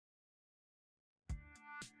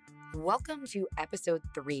Welcome to episode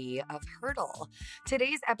 3 of Hurdle.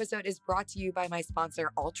 Today's episode is brought to you by my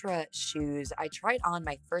sponsor, Altra Shoes. I tried on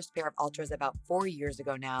my first pair of Altras about 4 years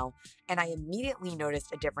ago now, and I immediately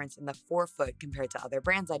noticed a difference in the forefoot compared to other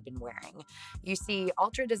brands I'd been wearing. You see,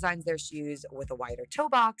 Altra designs their shoes with a wider toe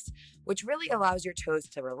box, which really allows your toes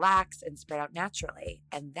to relax and spread out naturally,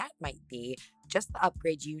 and that might be just the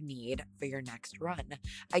upgrade you need for your next run.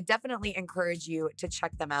 I definitely encourage you to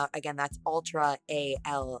check them out. Again, that's Altra,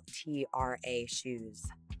 A-L-T-R-A shoes.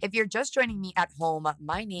 If you're just joining me at home,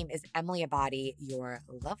 my name is Emily Abadi, your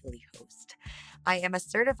lovely host. I am a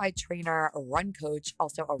certified trainer, a run coach,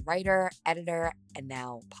 also a writer, editor, and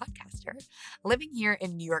now podcaster. Living here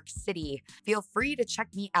in New York City, feel free to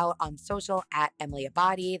check me out on social at Emily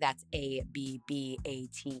Abadi. That's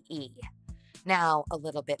A-B-B-A-T-E. Now, a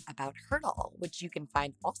little bit about Hurdle, which you can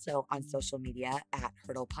find also on social media at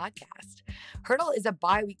Hurdle Podcast. Hurdle is a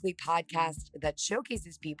bi-weekly podcast that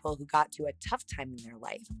showcases people who got to a tough time in their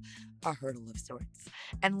life, a hurdle of sorts,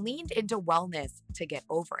 and leaned into wellness to get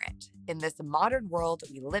over it. In this modern world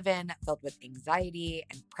we live in, filled with anxiety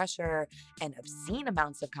and pressure and obscene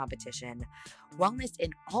amounts of competition, wellness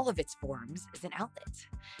in all of its forms is an outlet.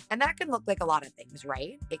 And that can look like a lot of things,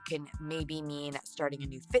 right? It can maybe mean starting a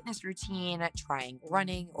new fitness routine, trying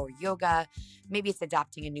running or yoga. Maybe it's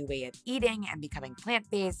adopting a new way of eating and becoming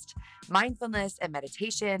plant-based, mindfulness and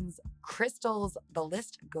meditations, crystals, the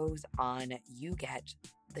list goes on. You get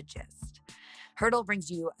the gist. Hurdle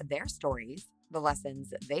brings you their stories, the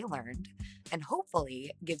lessons they learned, and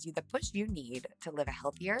hopefully gives you the push you need to live a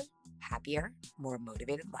healthier, happier, more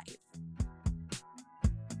motivated life.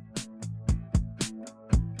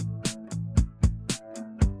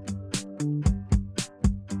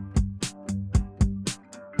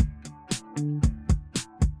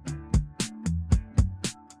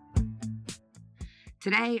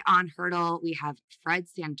 Today on Hurdle, we have Fred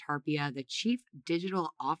Santarpia, the Chief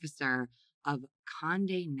Digital Officer of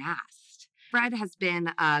Condé Nast. Fred has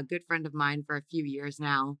been a good friend of mine for a few years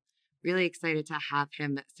now. Really excited to have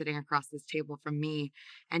him sitting across this table from me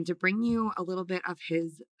and to bring you a little bit of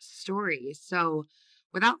his story. So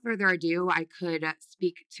without further ado, I could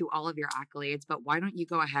speak to all of your accolades, but why don't you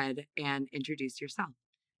go ahead and introduce yourself?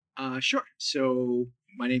 Sure. So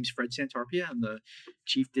my name's Fred Santarpia. I'm the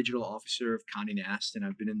Chief Digital Officer of Condé Nast, and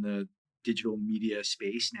I've been in the digital media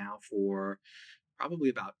space now for probably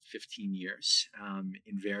about 15 years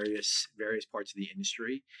in various parts of the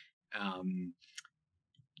industry. Um,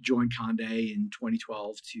 Joined Condé in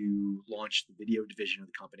 2012 to launch the video division of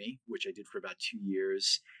the company, which I did for about 2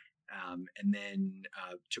 years. And then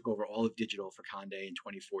took over all of digital for Condé in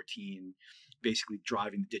 2014, basically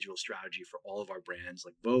driving the digital strategy for all of our brands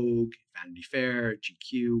like Vogue, Vanity Fair,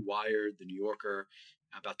 GQ, Wired, The New Yorker,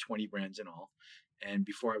 about 20 brands in all. And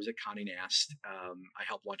before I was at Condé Nast, I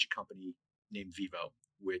helped launch a company named Vivo,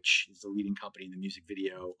 which is the leading company in the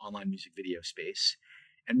online music video space,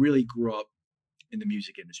 and really grew up in the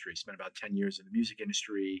music industry. Spent about 10 years in the music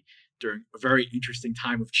industry during a very interesting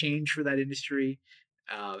time of change for that industry.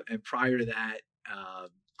 And prior to that,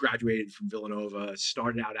 graduated from Villanova,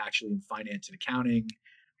 started out actually in finance and accounting,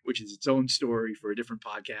 which is its own story for a different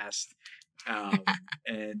podcast.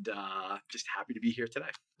 And just happy to be here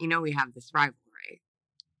today. You know, we have this rivalry.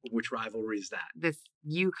 Which rivalry is that? This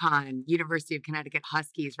UConn, University of Connecticut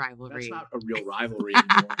Huskies rivalry. That's not a real rivalry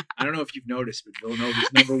anymore. I don't know if you've noticed, but Villanova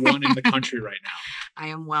is number 1 in the country right now. I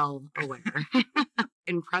am well aware.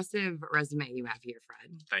 Impressive resume you have here,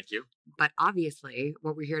 Fred. Thank you. But obviously,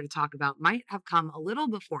 what we're here to talk about might have come a little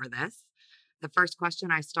before this. The first question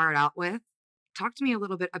I start out with, talk to me a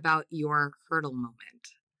little bit about your hurdle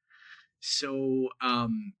moment. So,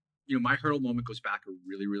 my hurdle moment goes back a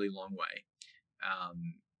really, really long way.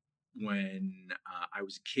 When I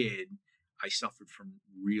was a kid, I suffered from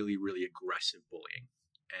really, really aggressive bullying.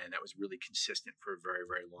 And that was really consistent for a very,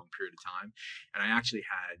 very long period of time. And I actually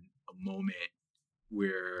had a moment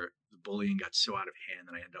where the bullying got so out of hand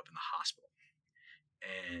that I ended up in the hospital.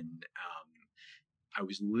 And I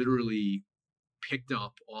was literally picked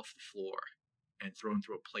up off the floor and thrown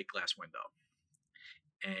through a plate glass window.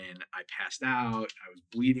 And I passed out. I was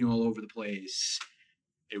bleeding all over the place.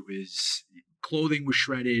 Clothing was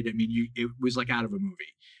shredded. I mean, it was like out of a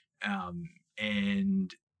movie.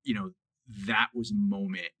 And that was a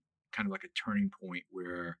moment, kind of like a turning point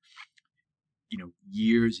where,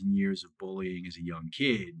 years and years of bullying as a young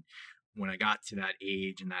kid, when I got to that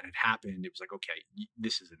age and that had happened, it was like, okay,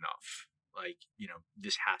 this is enough. Like,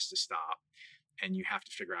 this has to stop. And you have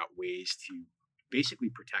to figure out ways to basically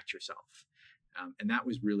protect yourself. And that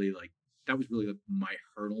was really my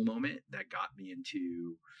hurdle moment that got me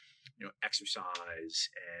into, exercise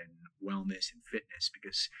and wellness and fitness,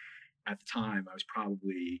 because at the time, I was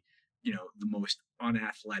probably, the most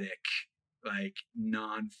unathletic, like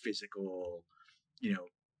non-physical,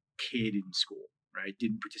 kid in school, right?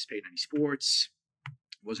 Didn't participate in any sports,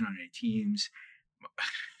 wasn't on any teams,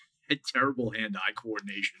 had terrible hand-eye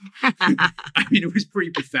coordination. I mean, it was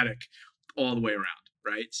pretty pathetic all the way around,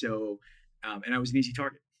 right? So, and I was an easy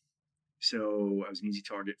target. So I was an easy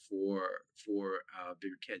target for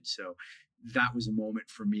bigger kids. So that was a moment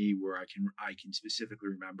for me where I can specifically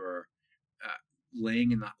remember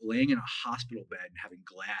laying in a hospital bed and having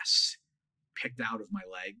glass picked out of my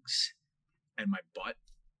legs and my butt,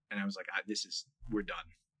 and I was like, we're done.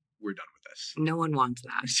 We're done with this. No one wants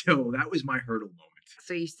that. So that was my hurdle moment.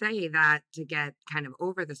 So you say that to get kind of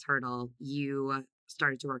over this hurdle, you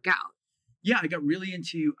started to work out. Yeah, I got really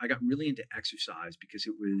into exercise because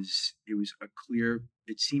it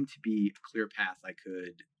seemed to be a clear path I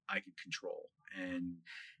could control. And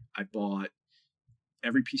I bought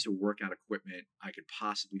every piece of workout equipment I could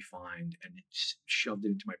possibly find and shoved it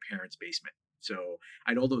into my parents' basement. So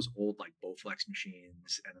I had all those old like Bowflex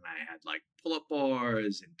machines, and then I had like pull-up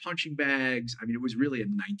bars and punching bags. I mean, it was really a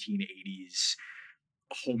 1980s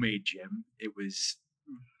homemade gym. It was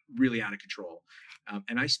really out of control.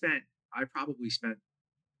 And I probably spent,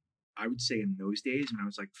 I would say in those days when I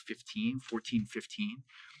was like 15,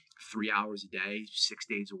 3 hours a day, 6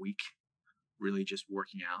 days a week, really just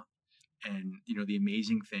working out. And, the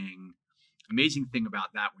amazing thing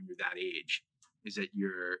about that when you're that age is that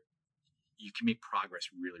you can make progress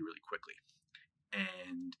really, really quickly.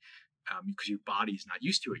 And because your body is not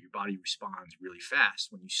used to it, your body responds really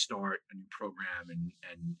fast when you start a new program and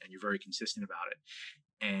you're very consistent about it.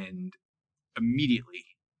 And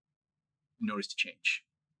immediately noticed a change.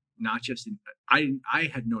 Not just I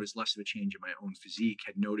had noticed less of a change in my own physique,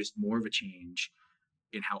 had noticed more of a change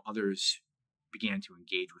in how others began to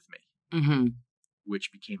engage with me,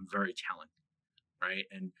 which became very telling, right?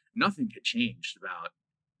 And nothing had changed about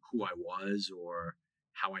who I was or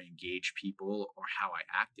how I engaged people or how I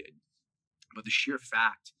acted. But the sheer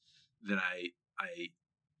fact that I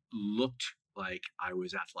looked like I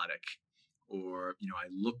was athletic, or I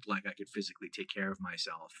looked like I could physically take care of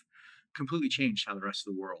myself, completely changed how the rest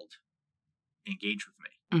of the world engaged with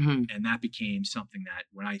me. And that became something that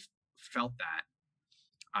when I felt that,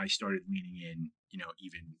 I started leaning in,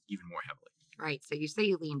 even more heavily. Right. So you say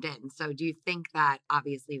you leaned in. So do you think that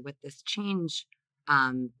obviously with this change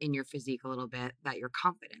in your physique a little bit, that your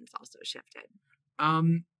confidence also shifted?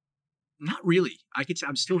 Not really. I could say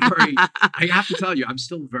I'm still very, I have to tell you, I'm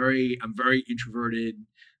very introverted.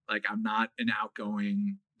 Like I'm not an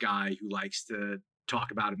outgoing guy who likes to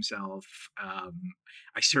talk about himself.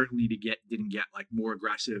 I certainly didn't get like more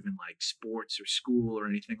aggressive in like sports or school or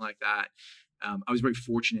anything like that. I was very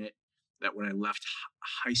fortunate that when I left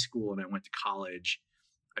high school and I went to college,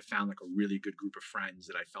 I found like a really good group of friends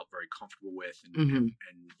that I felt very comfortable with, and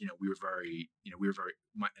we were very,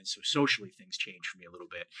 and so socially things changed for me a little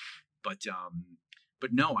bit, but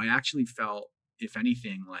no, I actually felt, if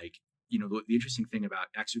anything, like the interesting thing about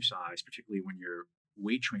exercise, particularly when you're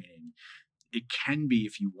weight training, it can be,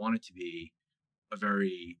 if you want it to be, a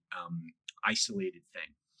very isolated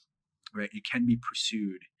thing, right? It can be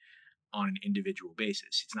pursued on an individual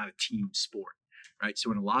basis. It's not a team sport, right?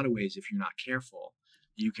 So in a lot of ways, if you're not careful,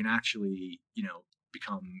 you can actually,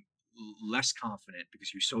 become less confident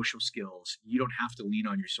because your social skills, you don't have to lean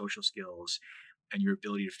on your social skills and your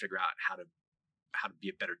ability to figure out how to be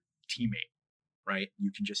a better teammate, right?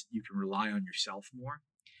 You can rely on yourself more,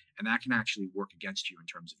 and that can actually work against you in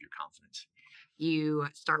terms of your confidence. You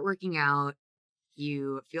start working out,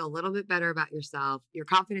 you feel a little bit better about yourself, your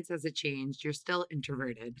confidence hasn't changed, you're still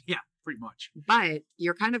introverted. Yeah, pretty much. But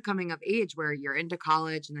you're kind of coming of age where you're into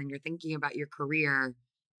college and then you're thinking about your career.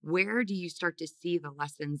 Where do you start to see the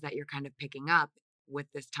lessons that you're kind of picking up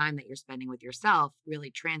with this time that you're spending with yourself really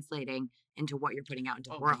translating into what you're putting out into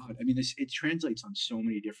the world? God. I mean, it translates on so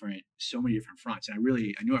many different fronts. And I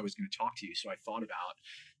knew I was going to talk to you, so I thought about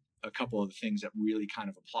a couple of the things that really kind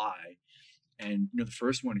of apply. And the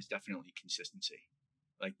first one is definitely consistency.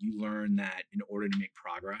 Like you learn that in order to make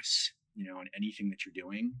progress, in anything that you're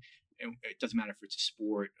doing, it doesn't matter if it's a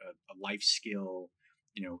sport, a life skill,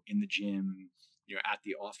 in the gym, at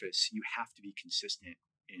the office, you have to be consistent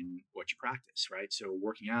in what you practice, right? So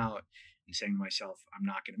working out and saying to myself, I'm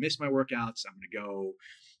not going to miss my workouts. I'm going to go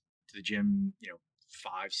to the gym,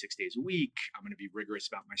 5-6 days a week. I'm going to be rigorous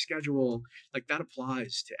about my schedule. Like that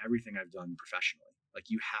applies to everything I've done professionally. Like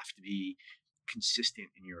you have to be consistent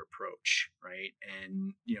in your approach, right?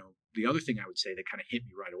 And the other thing I would say that kind of hit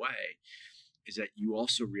me right away is that you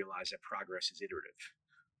also realize that progress is iterative,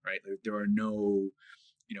 right? There are no,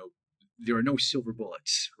 there are no silver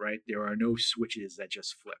bullets, right? There are no switches that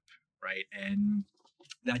just flip, right? And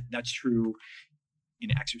that's true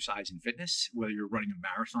in exercise and fitness, whether you're running a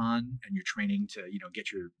marathon and you're training to,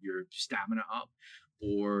 get your stamina up,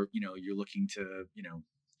 or, you're looking to,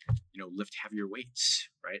 lift heavier weights,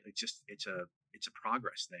 right? It's a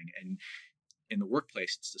progress thing. And in the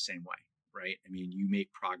workplace, it's the same way, right? I mean, you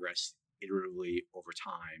make progress iteratively over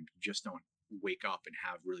time. You just don't wake up and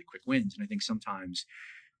have really quick wins. And I think sometimes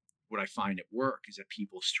what I find at work is that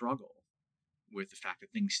people struggle with the fact that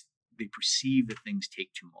they perceive that things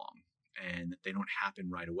take too long and that they don't happen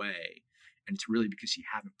right away. And it's really because you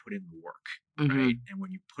haven't put in the work, right? And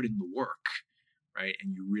when you put in the work, right,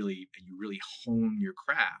 and you really hone your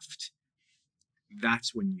craft,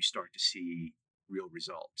 that's when you start to see real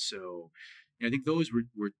results. So I think those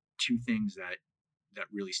were two things that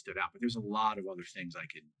really stood out. But there's a lot of other things I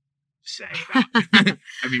could say about.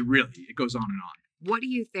 I mean, really, it goes on and on. What do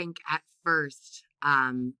you think at first,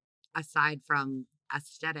 aside from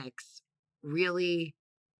aesthetics, really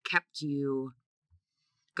kept you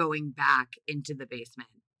going back into the basement,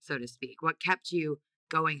 so to speak? What kept you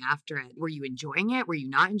going after it? Were you enjoying it? Were you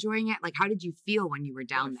not enjoying it? Like, how did you feel when you were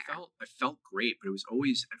down there? I felt great, but it was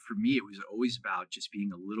always, for me, it was always about just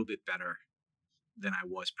being a little bit better than I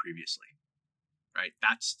was previously, right?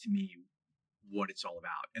 That's, to me, what it's all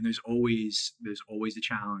about. And there's always a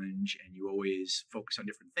challenge, and you always focus on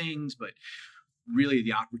different things, but really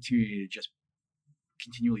the opportunity to just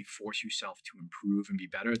continually force yourself to improve and be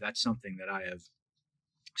better, that's something that I have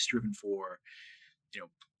striven for,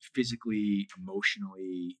 physically,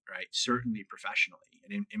 emotionally, right? Certainly professionally.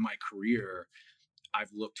 And in my career,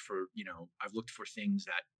 I've looked for things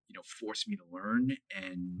that, force me to learn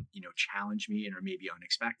and, challenge me and are maybe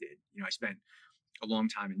unexpected. I spent a long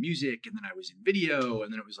time in music, and then I was in video,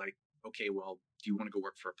 and then it was like, okay, well, do you want to go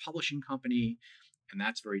work for a publishing company? And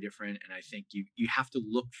that's very different. And I think you have to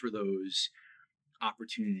look for those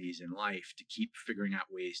opportunities in life to keep figuring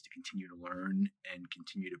out ways to continue to learn and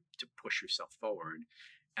continue to push yourself forward.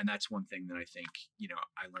 And that's one thing that I think,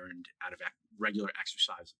 I learned out of regular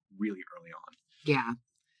exercise really early on. Yeah.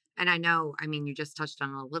 And I know, I mean, you just touched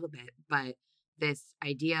on it a little bit, but this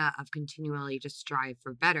idea of continually just strive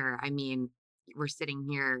for better. I mean, we're sitting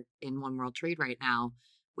here in One World Trade right now.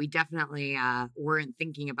 We definitely weren't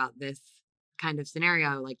thinking about this kind of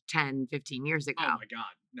scenario like 10, 15 years ago. Oh my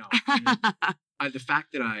God, no. I mean, the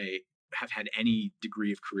fact that I have had any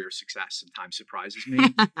degree of career success sometimes surprises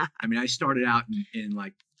me. I mean, I started out in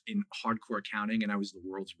hardcore accounting, and I was the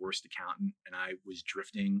world's worst accountant, and I was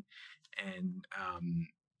drifting, and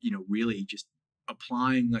really just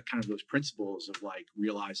applying kind of those principles of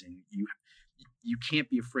realizing you can't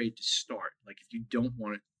be afraid to start. Like, if you don't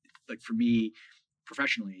want to, like, for me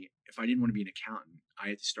professionally, if I didn't want to be an accountant, I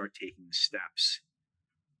had to start taking the steps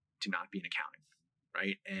to not be an accountant,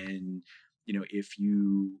 right? And if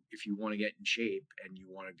you want to get in shape and you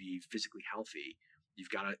want to be physically healthy, you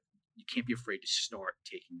can't be afraid to start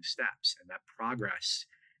taking the steps. And that progress,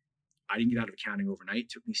 I didn't get out of accounting overnight. It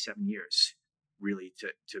took me 7 years really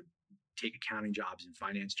to take accounting jobs and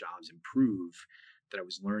finance jobs and prove that I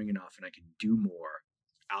was learning enough and I could do more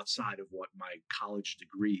outside of what my college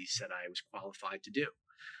degree said I was qualified to do,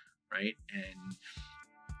 right? And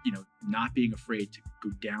not being afraid to go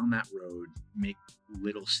down that road, make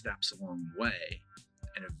little steps along the way,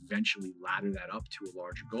 and eventually ladder that up to a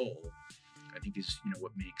larger goal, I think is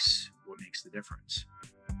what makes the difference.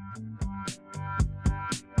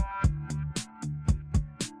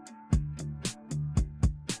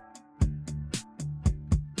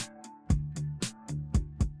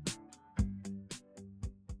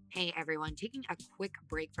 Hey everyone, taking a quick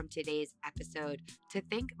break from today's episode to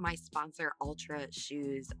thank my sponsor, Altra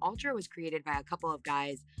Shoes. Altra was created by a couple of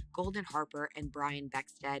guys, Golden Harper and Brian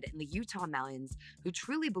Beckstead, in the Utah mountains, who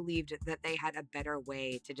truly believed that they had a better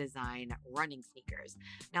way to design running sneakers.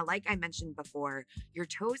 Now, like I mentioned before, your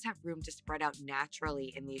toes have room to spread out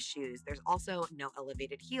naturally in these shoes. There's also no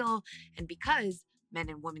elevated heel, and because men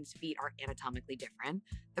and women's feet are anatomically different,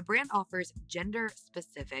 the brand offers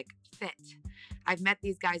gender-specific fit. I've met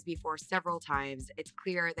these guys before several times. It's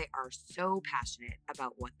clear they are so passionate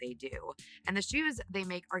about what they do. And the shoes they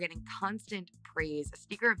make are getting constant praise. A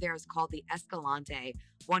sneaker of theirs called the Escalante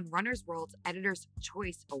won Runner's World's Editor's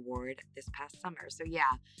Choice Award this past summer. So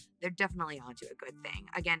yeah, they're definitely onto a good thing.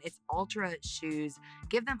 Again, it's Altra Shoes.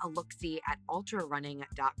 Give them a look-see at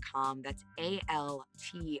altrarunning.com. That's ALTRA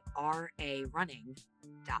running.com.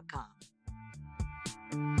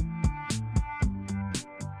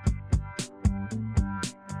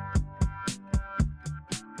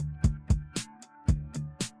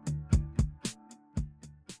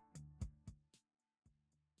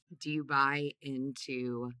 Do you buy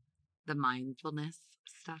into the mindfulness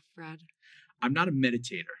stuff, Fred? I'm not a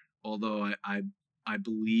meditator, although I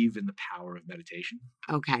believe in the power of meditation.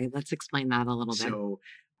 Okay, let's explain that a little bit. So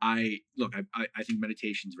I think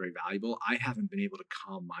meditation is very valuable. I haven't been able to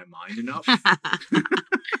calm my mind enough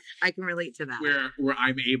I can relate to that. where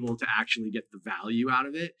I'm able to actually get the value out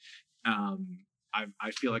of it. I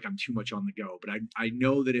feel like I'm too much on the go, but I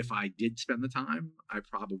know that if I did spend the time, I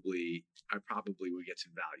probably would get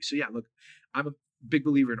some value. So yeah, look, I'm a big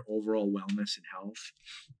believer in overall wellness and health.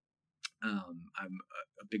 I'm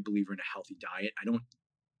a big believer in a healthy diet. I don't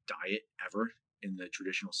diet ever in the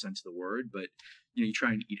traditional sense of the word, but you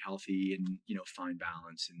try and eat healthy and find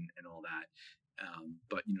balance and all that.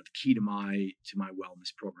 But the key to my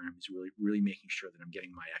wellness program is really making sure that I'm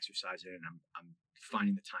getting my exercise in and I'm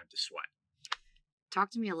finding the time to sweat.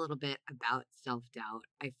 Talk to me a little bit about self-doubt.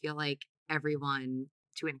 I feel like everyone,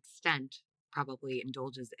 to an extent, probably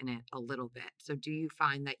indulges in it a little bit. So do you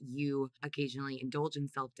find that you occasionally indulge in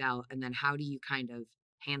self-doubt, and then how do you kind of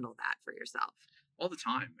handle that for yourself? All the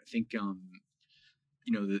time. I think the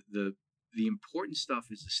important stuff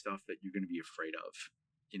is the stuff that you're going to be afraid of.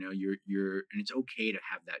 You're and it's okay to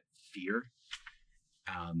have that fear.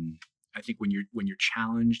 I think when you're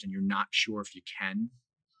challenged and you're not sure if you can,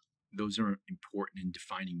 those are important and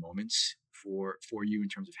defining moments for you in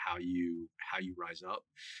terms of how you rise up.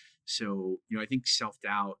 So I think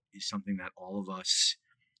self-doubt is something that all of us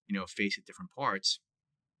face at different parts,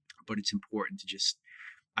 but it's important to just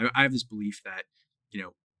I have this belief that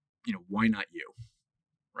why not you,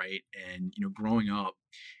 right? And growing up,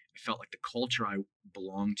 I felt like the culture I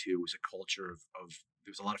belonged to was a culture of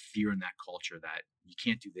there was a lot of fear in that culture that you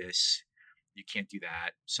can't do this, you can't do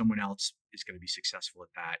that. Someone else is going to be successful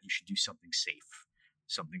at that. You should do something safe,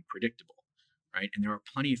 something predictable, right? And there are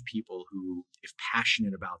plenty of people who, if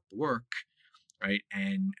passionate about the work, right,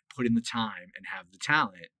 and put in the time and have the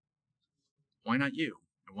talent, why not you?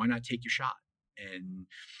 And why not take your shot? And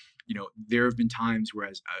there have been times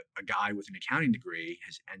whereas a guy with an accounting degree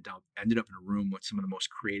has ended up in a room with some of the most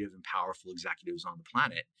creative and powerful executives on the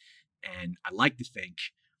planet. And I like to think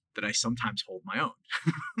that I sometimes hold my own.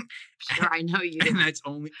 Sure, I know you do. And that's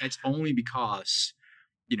only because,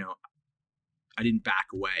 I didn't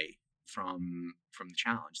back away from the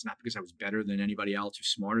challenge. It's not because I was better than anybody else or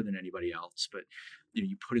smarter than anybody else, but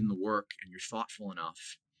you put in the work and you're thoughtful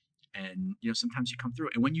enough, and sometimes you come through.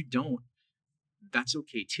 And when you don't, that's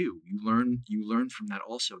okay too. You learn from that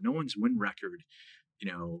also. No one's win record,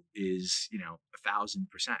 is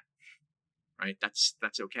 1,000%, right?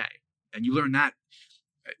 That's okay. And you learn that.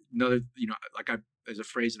 Another, there's a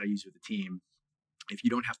phrase that I use with the team: if you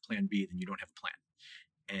don't have plan B, then you don't have a plan.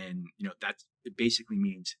 And that it basically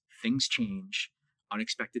means things change,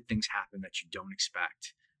 unexpected things happen that you don't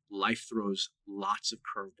expect. Life throws lots of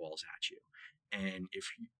curveballs at you, and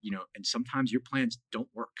if and sometimes your plans don't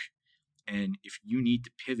work. And if you need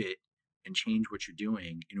to pivot and change what you're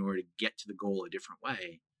doing in order to get to the goal a different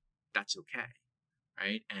way, that's okay,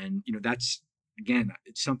 right? And that's, again,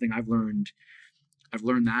 it's something I've learned. I've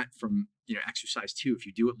learned that from exercise too. If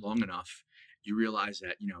you do it long enough, you realize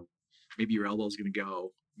that maybe your elbow is going to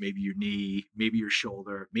go, maybe your knee, maybe your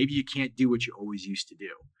shoulder, maybe you can't do what you always used to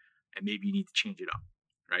do, and maybe you need to change it up,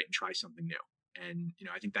 right, and try something new. And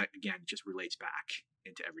I think that again just relates back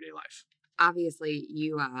into everyday life. Obviously,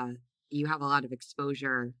 you have a lot of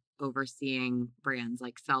exposure overseeing brands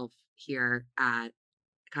like Self here at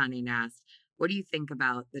Condé Nast. What do you think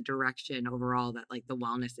about the direction overall that like the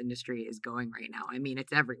wellness industry is going right now? I mean,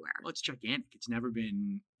 it's everywhere. Well, it's gigantic. It's never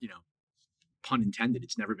been, pun intended,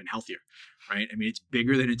 it's never been healthier, right? I mean, it's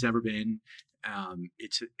bigger than it's ever been. And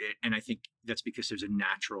I think that's because there's a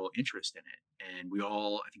natural interest in it, and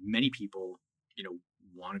I think many people,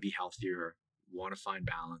 want to be healthier, want to find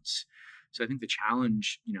balance. So I think the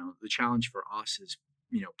challenge for us as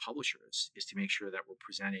publishers is to make sure that we're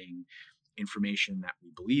presenting information that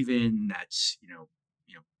we believe in, that's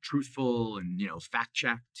truthful and fact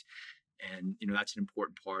checked, and that's an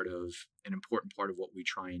important part of what we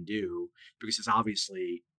try and do, because it's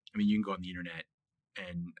obviously, I mean, you can go on the internet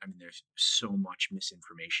and I mean there's so much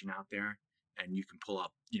misinformation out there, and you can pull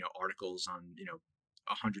up articles on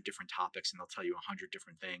 100 different topics and they'll tell you 100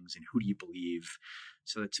 different things, and who do you believe?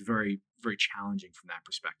 So it's very, very challenging from that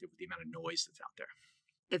perspective with the amount of noise that's out there.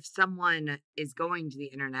 If someone is going to the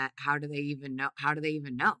internet, how do they even know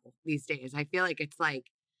these days? I feel like it's like,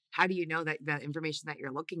 how do you know that the information that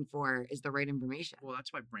you're looking for is the right information? Well,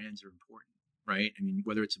 that's why brands are important, right? I mean,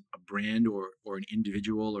 whether it's a brand or an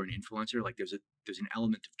individual or an influencer, like there's an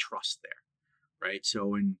element of trust there, right?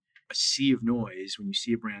 So in a sea of noise when you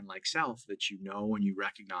see a brand like Self that you know and you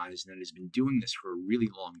recognize and that has been doing this for a really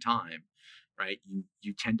long time, right?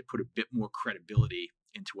 You tend to put a bit more credibility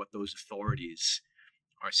into what those authorities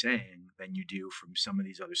are saying than you do from some of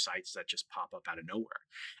these other sites that just pop up out of nowhere.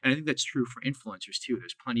 And I think that's true for influencers too.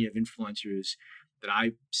 There's plenty of influencers that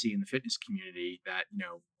I see in the fitness community that,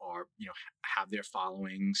 are, have their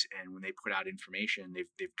followings, and when they put out information,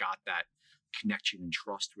 they've got that connection and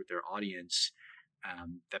trust with their audience,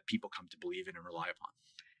 that people come to believe in and rely upon.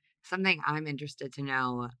 Something I'm interested to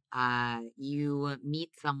know, you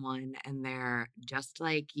meet someone and they're just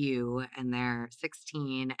like you, and they're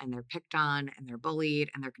 16 and they're picked on and they're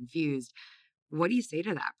bullied and they're confused. What do you say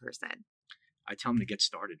to that person? I tell them to get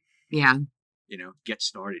started. Yeah. Get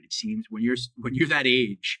started. It seems when you're that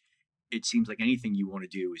age, it seems like anything you want to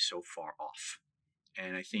do is so far off.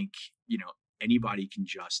 And I think, anybody can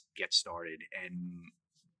just get started. And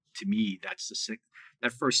to me, that's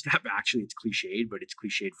that first step. Actually, it's cliched, but it's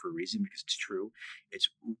cliched for a reason, because it's true. It's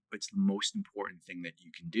the most important thing that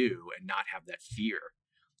you can do, and not have that fear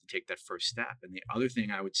to take that first step. And the other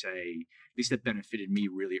thing I would say, at least that benefited me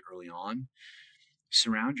really early on,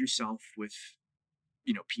 surround yourself with,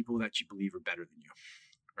 people that you believe are better than you,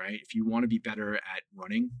 right? If you want to be better at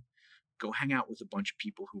running, go hang out with a bunch of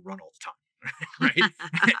people who run all the time, right?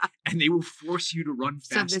 And they will force you to run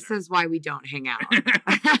faster. So this is why we don't hang out.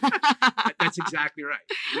 That's exactly right.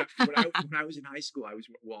 When I was in high school,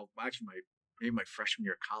 actually maybe my freshman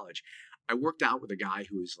year of college, I worked out with a guy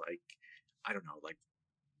who was like, I don't know, like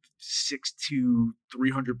 6'2",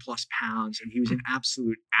 300 plus pounds, and he was an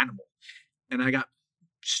absolute animal. And I got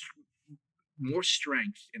more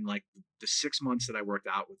strength in like the 6 months that I worked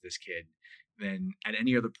out with this kid than at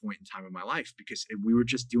any other point in time in my life, because we were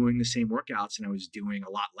just doing the same workouts, and I was doing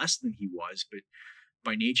a lot less than he was, but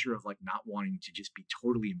by nature of like not wanting to just be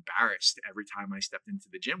totally embarrassed every time I stepped into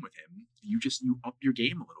the gym with him, you up your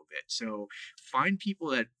game a little bit. So find people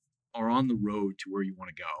that are on the road to where you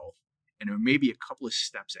want to go, and are maybe a couple of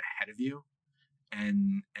steps ahead of you,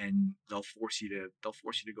 and they'll force you to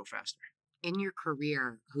go faster. In your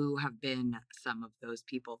career, who have been some of those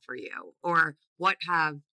people for you? Or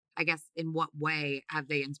in what way have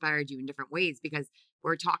they inspired you in different ways? Because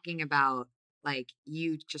we're talking about like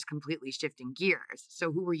you just completely shifting gears.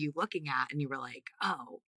 So who were you looking at and you were like,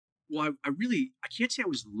 oh, Well, I can't say I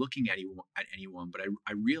was looking at anyone, but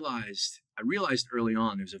I realized early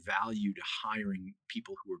on there's a value to hiring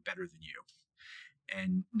people who are better than you.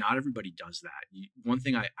 And not everybody does that. One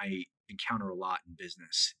thing I encounter a lot in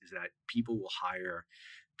business is that people will hire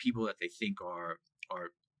people that they think are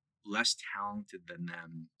less talented than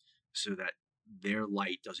them, so that their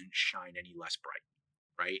light doesn't shine any less bright,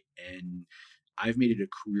 right? And I've made it a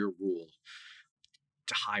career rule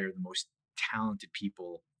to hire the most talented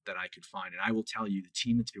people that I could find. And I will tell you, the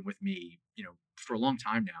team that's been with me, for a long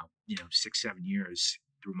time now, 6-7 years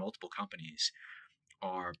through multiple companies,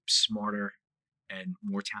 are smarter and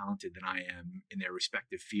more talented than I am in their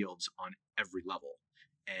respective fields on every level.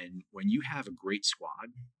 And when you have a great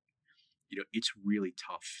squad, it's really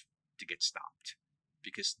tough to get stopped,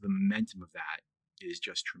 because the momentum of that is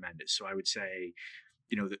just tremendous. So I would say,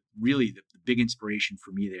 that really the big inspiration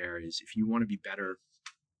for me there is, if you want to be better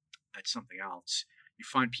at something else, you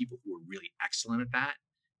find people who are really excellent at that,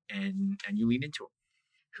 and you lean into them.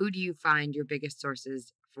 who do you find your biggest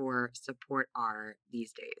sources for support are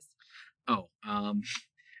these days? Oh,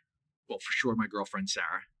 well, for sure, my girlfriend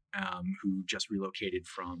Sarah, who just relocated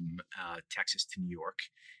from Texas to New York,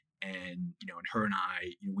 and her and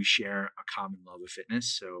I, we share a common love of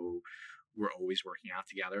fitness, so we're always working out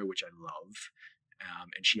together, which I love.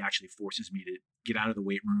 And she actually forces me to get out of the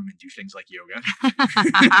weight room and do things like yoga.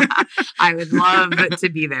 I would love to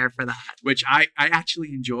be there for that. Which I actually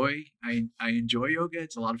enjoy. I enjoy yoga.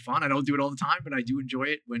 It's a lot of fun. I don't do it all the time, but I do enjoy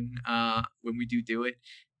it when we do it.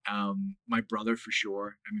 My brother, for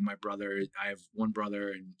sure. I mean, I have one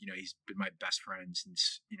brother, and he's been my best friend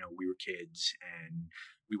since we were kids, and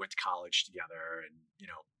we went to college together, and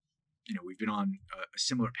we've been on a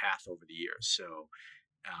similar path over the years. So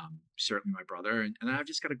certainly my brother, and I've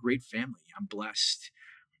just got a great family. I'm blessed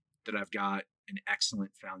that I've got an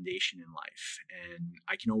excellent foundation in life, and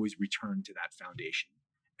I can always return to that foundation.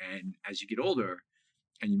 And as you get older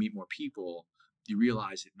and you meet more people, you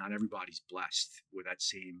realize that not everybody's blessed with that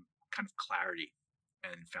same kind of clarity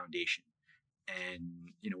and foundation.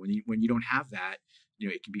 And when you don't have that,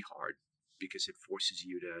 it can be hard, because it forces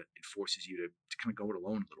you to kind of go it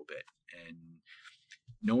alone a little bit, and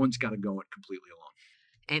no one's got to go it completely alone.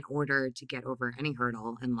 In order to get over any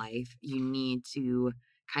hurdle in life, you need to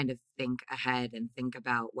kind of think ahead and think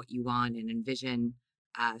about what you want and envision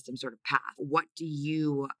some sort of path. What do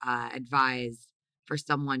you advise for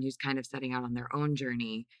someone who's kind of setting out on their own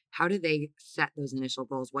journey? How do they set those initial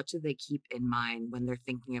goals? What should they keep in mind when they're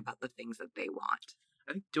thinking about the things that they want?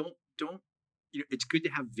 I think don't it's good to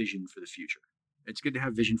have vision for the future. It's good to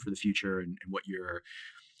have vision for the future and what your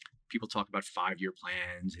people talk about 5-year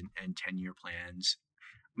plans and 10-year plans.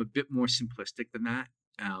 I'm a bit more simplistic than that.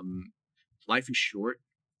 Life is short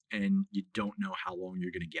and you don't know how long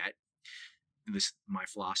you're going to get. And this is my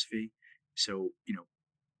philosophy. So,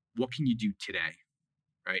 what can you do today,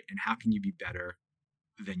 right? And how can you be better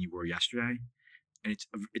than you were yesterday? And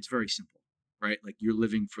it's very simple, right? Like you're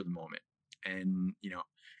living for the moment. And,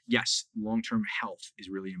 yes, long-term health is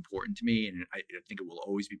really important to me. And I think it will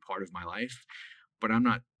always be part of my life, but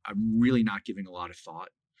I'm really not giving a lot of thought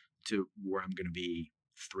to where I'm going to be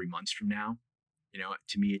 3 months from now.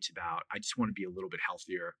 To me, it's about, I just want to be a little bit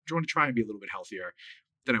healthier. I want to try and be a little bit healthier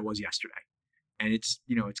than I was yesterday. And it's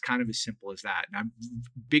kind of as simple as that. And I'm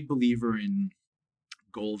a big believer in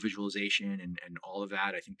goal visualization and all of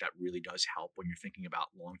that. I think that really does help when you're thinking about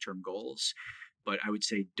long-term goals. But I would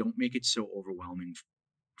say don't make it so overwhelming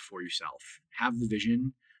for yourself. Have the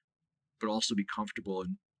vision, but also be comfortable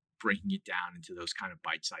in breaking it down into those kind of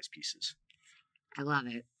bite-sized pieces. I love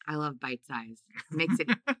it. I love bite size. Makes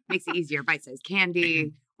it easier. Bite size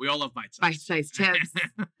candy. We all love bite size. Bite size tips.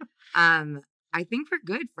 I think we're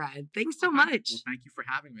good, Fred. Thanks so much. Well, thank you for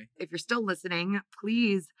having me. If you're still listening,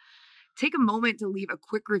 please take a moment to leave a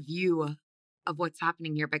quick review of what's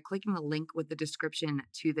happening here by clicking the link with the description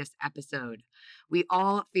to this episode. We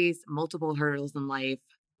all face multiple hurdles in life.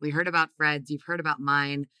 We heard about Fred's. You've heard about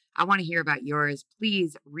mine. I want to hear about yours.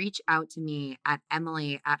 Please reach out to me at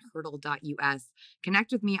emily@hurdle.us.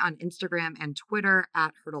 Connect with me on Instagram and Twitter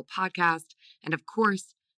 @hurdlepodcast. And of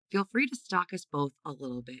course, feel free to stalk us both a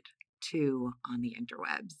little bit too on the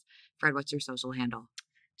interwebs. Fred, what's your social handle?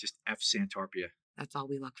 Just F Santarpia. That's all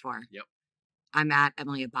we look for. Yep. I'm at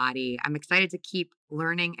Emily Abadi. I'm excited to keep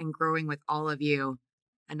learning and growing with all of you.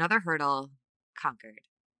 Another hurdle conquered.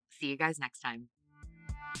 See you guys next time.